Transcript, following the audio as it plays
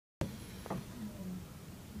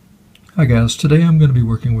Hi guys, today I'm going to be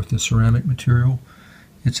working with the ceramic material.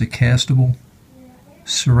 It's a castable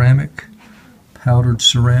ceramic, powdered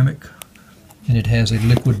ceramic, and it has a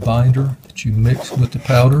liquid binder that you mix with the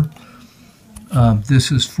powder.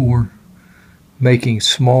 This is for making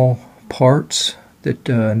small parts that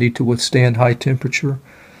need to withstand high temperature.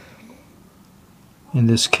 In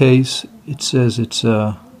this case, it says it's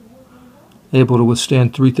able to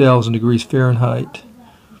withstand 3,000 degrees Fahrenheit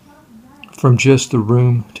from just the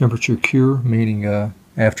room temperature cure, meaning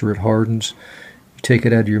after it hardens, you take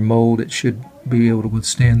it out of your mold, it should be able to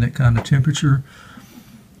withstand that kind of temperature.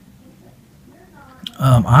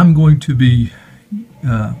 I'm going to be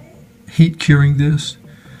heat curing this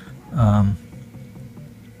in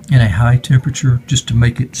a high temperature just to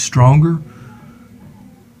make it stronger.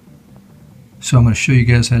 So I'm going to show you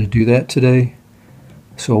guys how to do that today.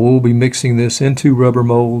 So we'll be mixing this into rubber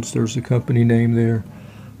molds. There's the company name there.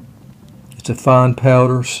 It's a fine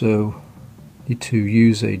powder, so you need to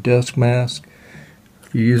use a dust mask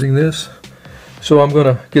if you're using this. So I'm going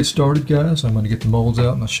to get started, guys. I'm going to get the molds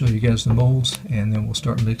out and I'll show you guys the molds, and then we'll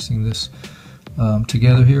start mixing this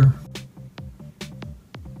together here.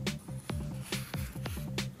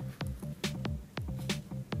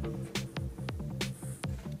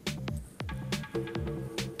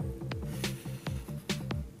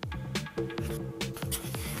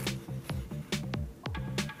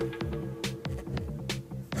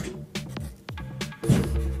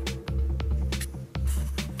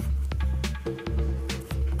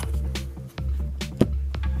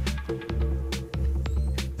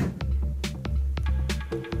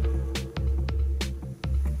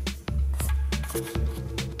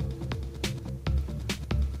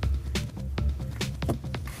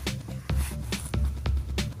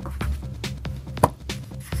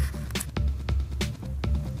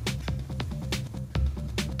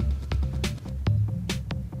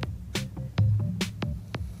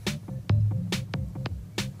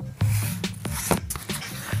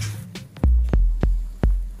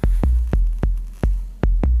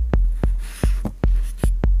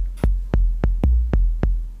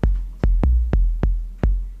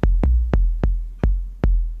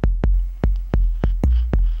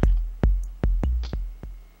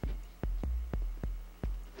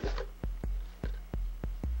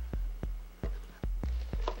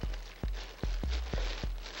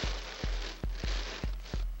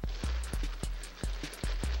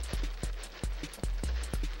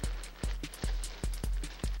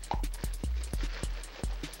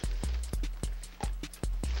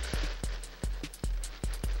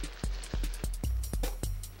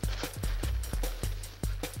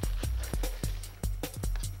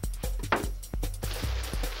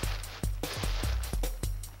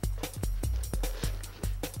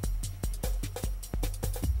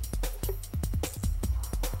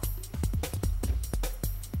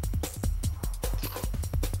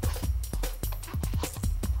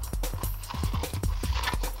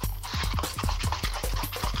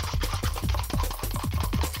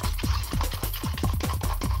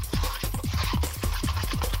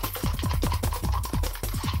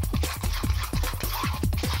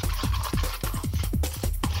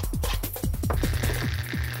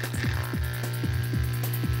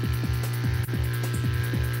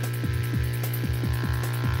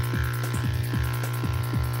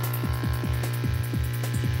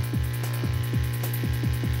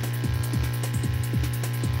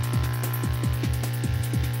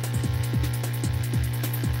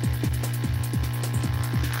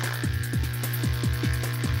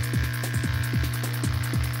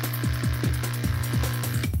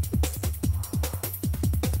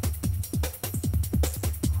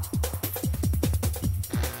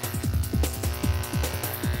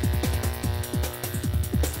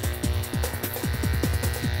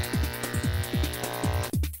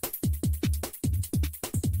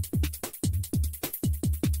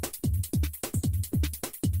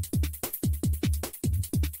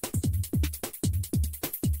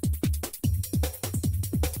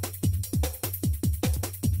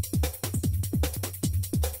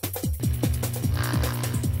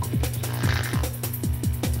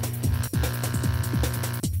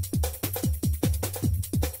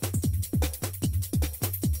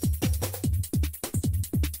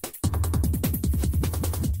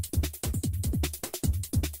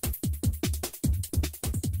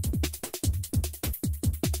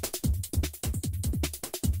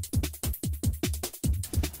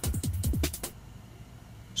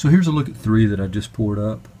 So here's a look at 3 that I just poured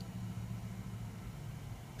up.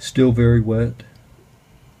 Still very wet.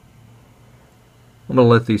 I'm going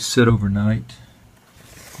to let these sit overnight.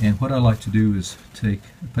 And what I like to do is take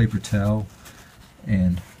a paper towel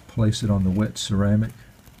and place it on the wet ceramic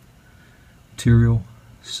material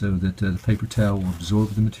so that the paper towel will absorb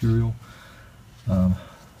the material.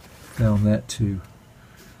 Found that to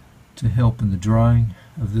help in the drying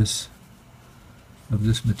of this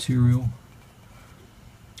material.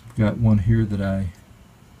 I've got one here that I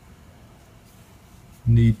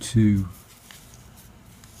need to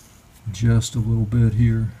adjust a little bit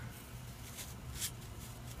here.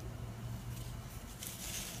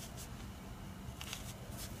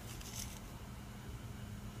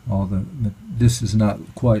 This is not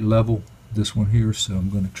quite level, this one here, so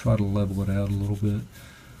I'm going to try to level it out a little bit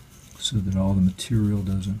so that all the material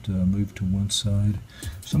doesn't move to one side.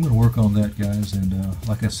 So I'm going to work on that, guys, and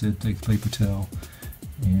like I said, take the paper towel,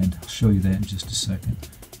 and I'll show you that in just a second.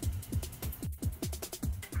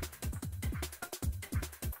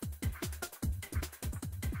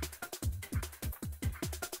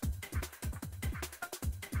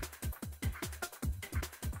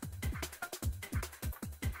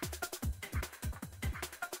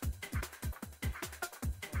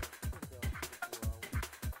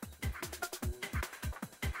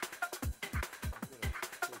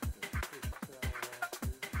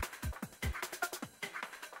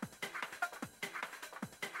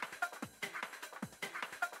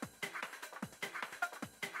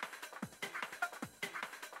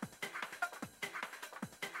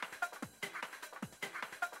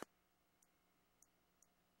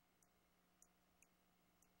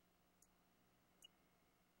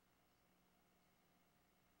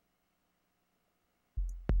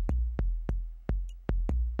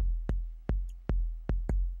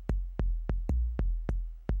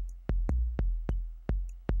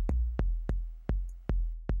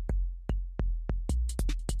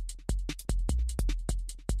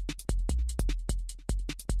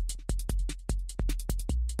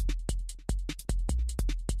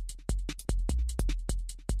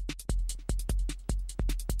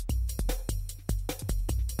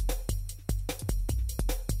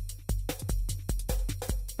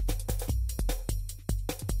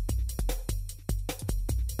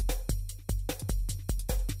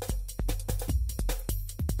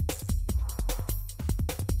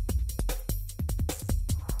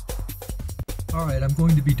 Alright, I'm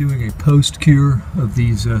going to be doing a post-cure of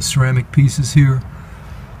these ceramic pieces here.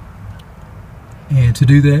 And to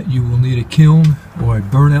do that, you will need a kiln or a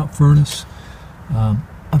burnout furnace.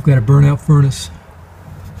 I've got a burnout furnace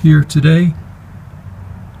here today,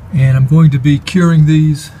 and I'm going to be curing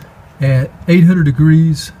these at 800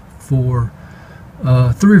 degrees for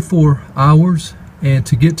 3 or 4 hours. And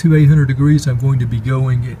to get to 800 degrees, I'm going to be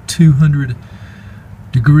going at 200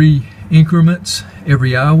 degree increments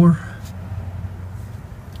every hour.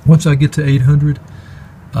 Once I get to 800,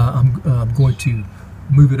 I'm going to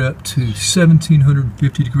move it up to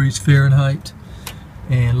 1750 degrees Fahrenheit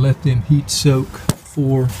and let them heat soak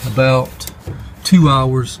for about 2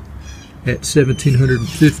 hours at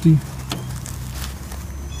 1750.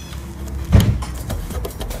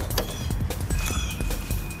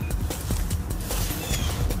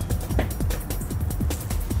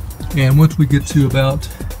 And once we get to about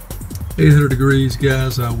 800 degrees,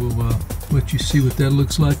 guys, I will let you see what that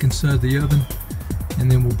looks like inside the oven, and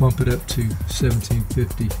then we'll bump it up to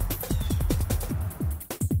 1750.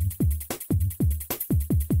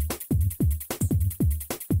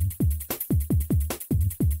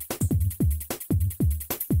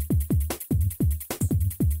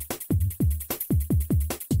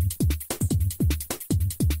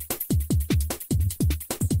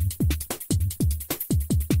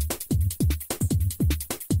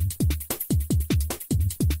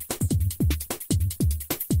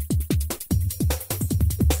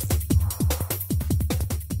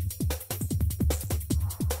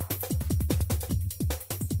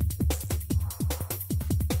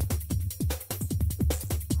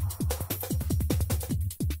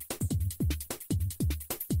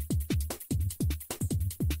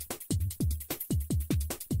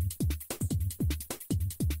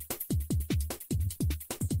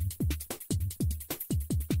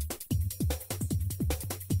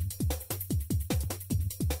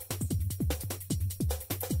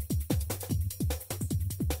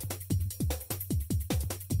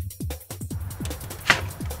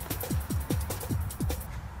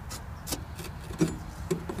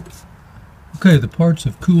 Okay, the parts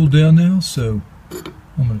have cooled down now, so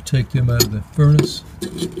I'm going to take them out of the furnace.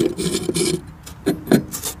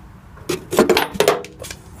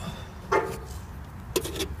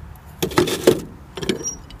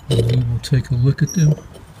 And we will take a look at them.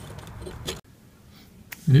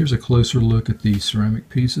 And here's a closer look at these ceramic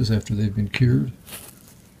pieces after they've been cured.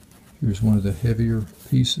 Here's one of the heavier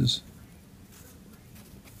pieces.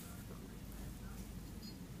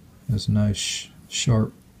 Has nice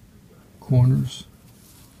sharp corners.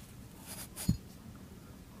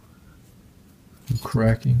 No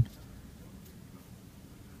cracking.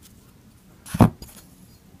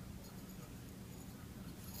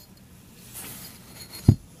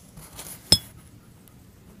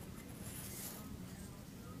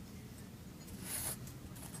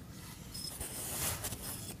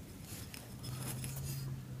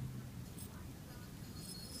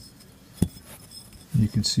 You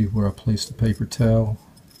can see where I placed the paper towel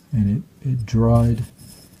and it dried.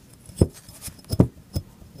 I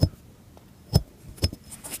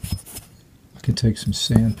can take some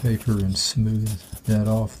sandpaper and smooth that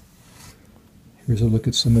off. Here's a look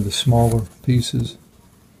at some of the smaller pieces.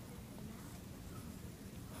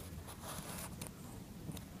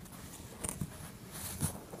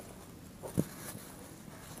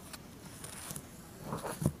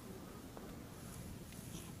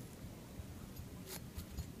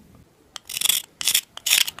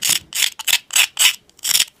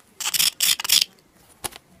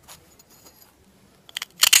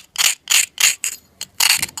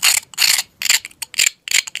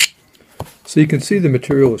 So you can see the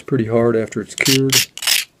material is pretty hard after it's cured.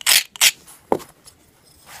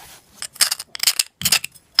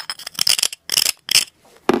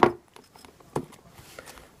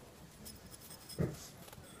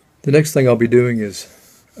 The next thing I'll be doing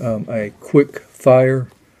is a quick fire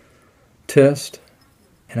test.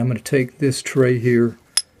 And I'm going to take this tray here,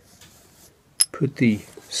 put the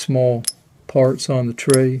small parts on the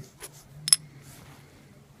tray.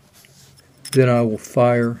 Then I will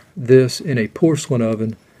fire this in a porcelain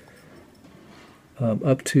oven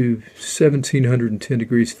up to 1710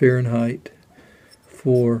 degrees Fahrenheit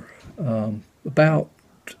for about,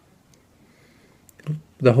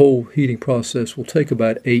 the whole heating process will take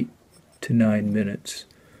about 8 to 9 minutes.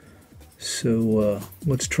 So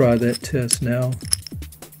let's try that test now.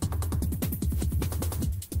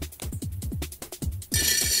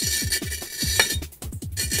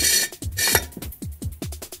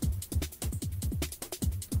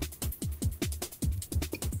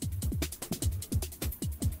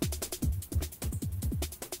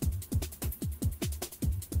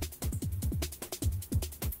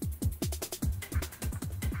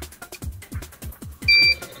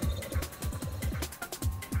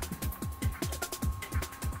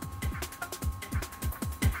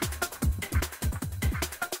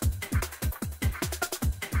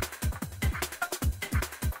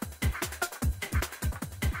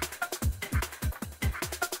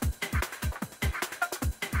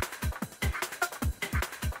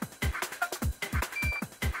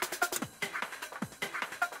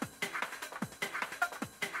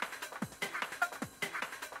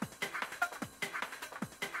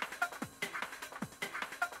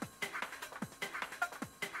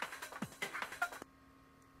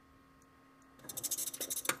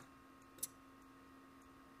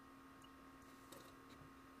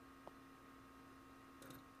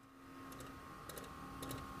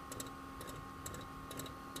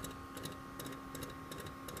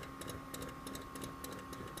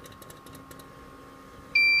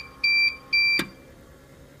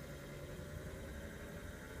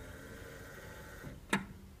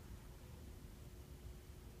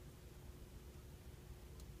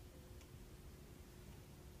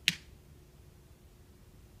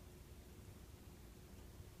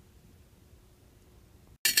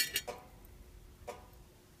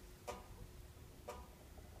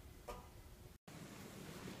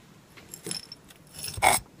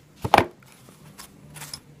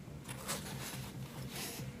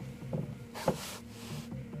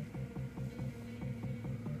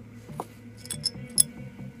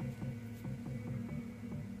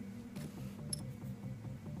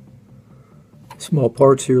 Small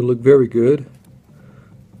parts here look very good.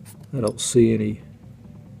 I don't see any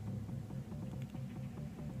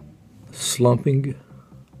slumping.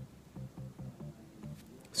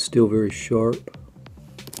 Still very sharp.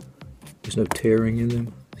 There's no tearing in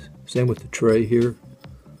them. Same with the tray here.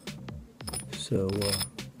 So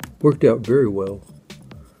worked out very well.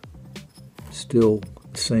 Still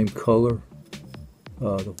the same color,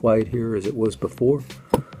 the white here as it was before.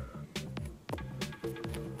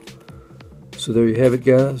 So there you have it,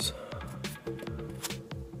 guys.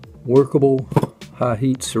 Workable high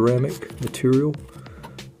heat ceramic material,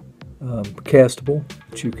 castable,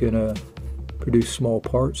 that you can produce small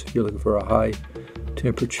parts if you're looking for a high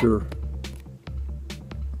temperature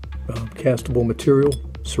castable material,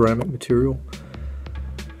 ceramic material.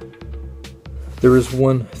 There is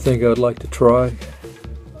one thing I'd like to try,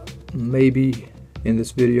 maybe in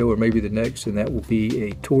this video or maybe the next, and that will be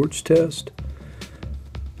a torch test.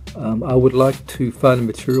 I would like to find a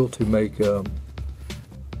material to make a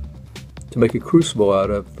crucible out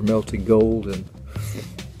of for melting gold and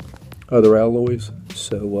other alloys.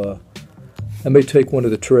 So I may take one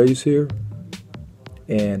of the trays here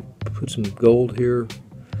and put some gold here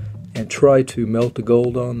and try to melt the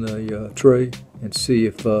gold on the tray and see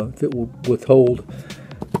if it will withhold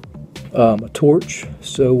a torch.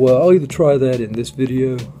 So I'll either try that in this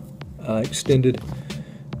video, extended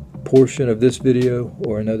portion of this video,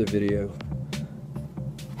 or another video.